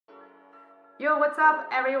Yo, what's up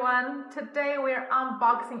everyone? Today we're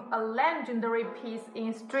unboxing a legendary piece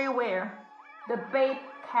in streetwear, the Bape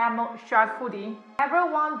Camo Shark hoodie. Ever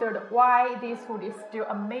wondered why this hoodie is still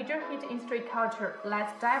a major hit in street culture?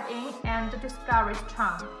 Let's dive in and discover its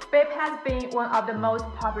charm. Bape has been one of the most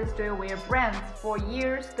popular streetwear brands for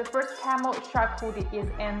years. The first Camo Shark hoodie is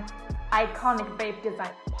an iconic Bape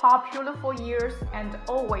design, popular for years and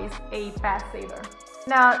always a bestseller.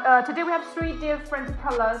 Now, today we have 3 different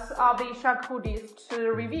colors of the shark hoodies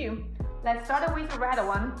to review. Let's start with the red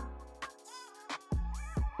one.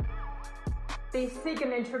 The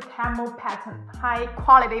signature camel pattern, high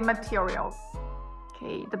quality material.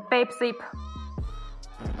 Okay, the Bape zip.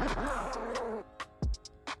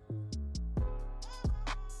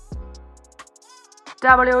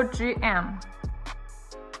 WGM.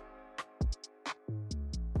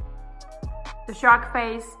 The shark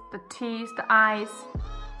face, the teeth, the eyes,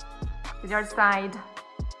 the other side,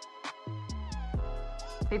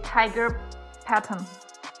 the tiger pattern.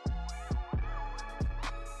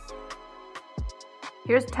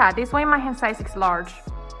 Here's the tag. This one in my hand size is large.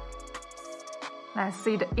 Let's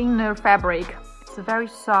see the inner fabric. It's very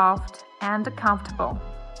soft and comfortable,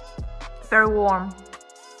 very warm.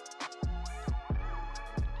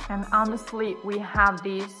 And on the sleeve we have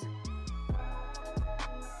this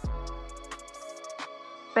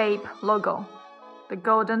Bape logo, the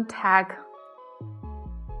golden tag,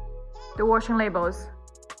 the washing labels,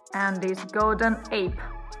 and this golden ape.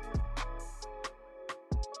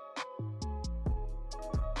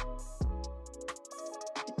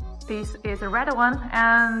 This is the red one,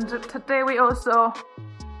 and today we also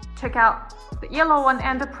check out the yellow one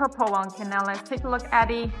and the purple one. Okay, now let's take a look at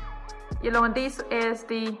the yellow one. This is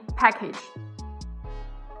the package.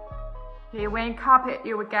 Okay, when you copy it,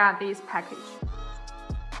 you will get this package.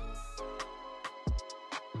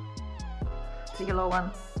 The yellow one,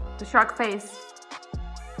 the shark face,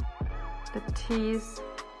 the teeth,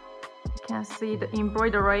 you can see the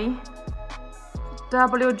embroidery,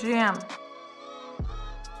 WGM,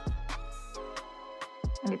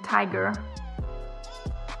 and the tiger.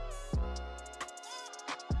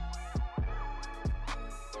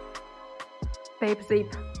 Bape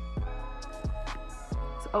zip.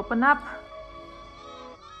 Let's open up.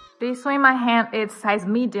 This one in my hand is size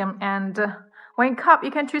medium, and when you cup, you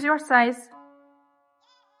can choose your size.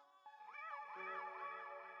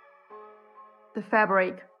 The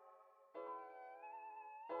fabric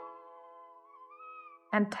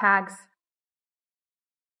and tags,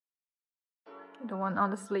 the one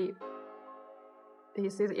on the sleeve.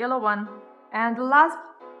 This is the yellow one, and the last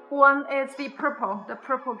one is the purple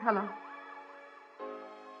color,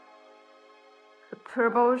 the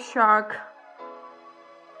purple shark.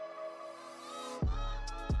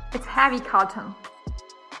 It's heavy cotton.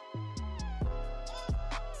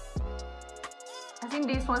 I think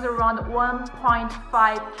this one's around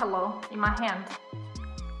 1.5 kilo in my hand.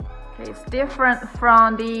 Okay, it's different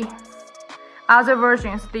from the other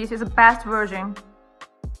versions. This is the best version.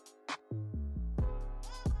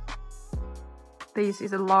 This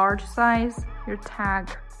is a large size. Your tag,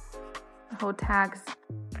 the whole tags,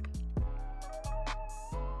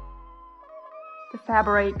 the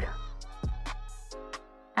fabric,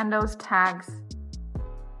 and those tags.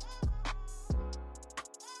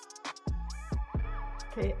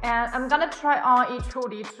 Okay, and I'm gonna try on each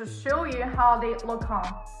hoodie to show you how they look on.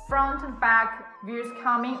 Front and back views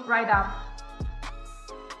coming right up.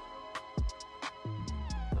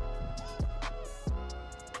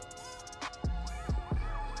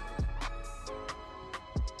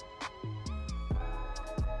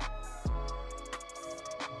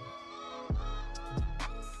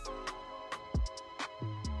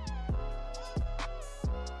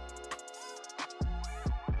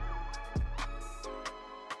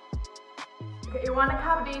 If you want to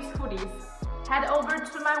copy these hoodies, head over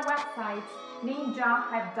to my website,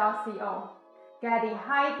 Ninjahype.co. Get a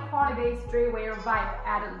high quality streetwear vibe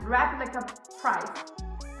at a replica price.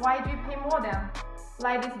 Why do you pay more than?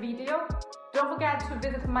 Like this video? Don't forget to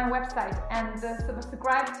visit my website and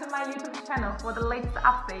subscribe to my YouTube channel for the latest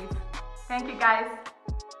updates. Thank you guys.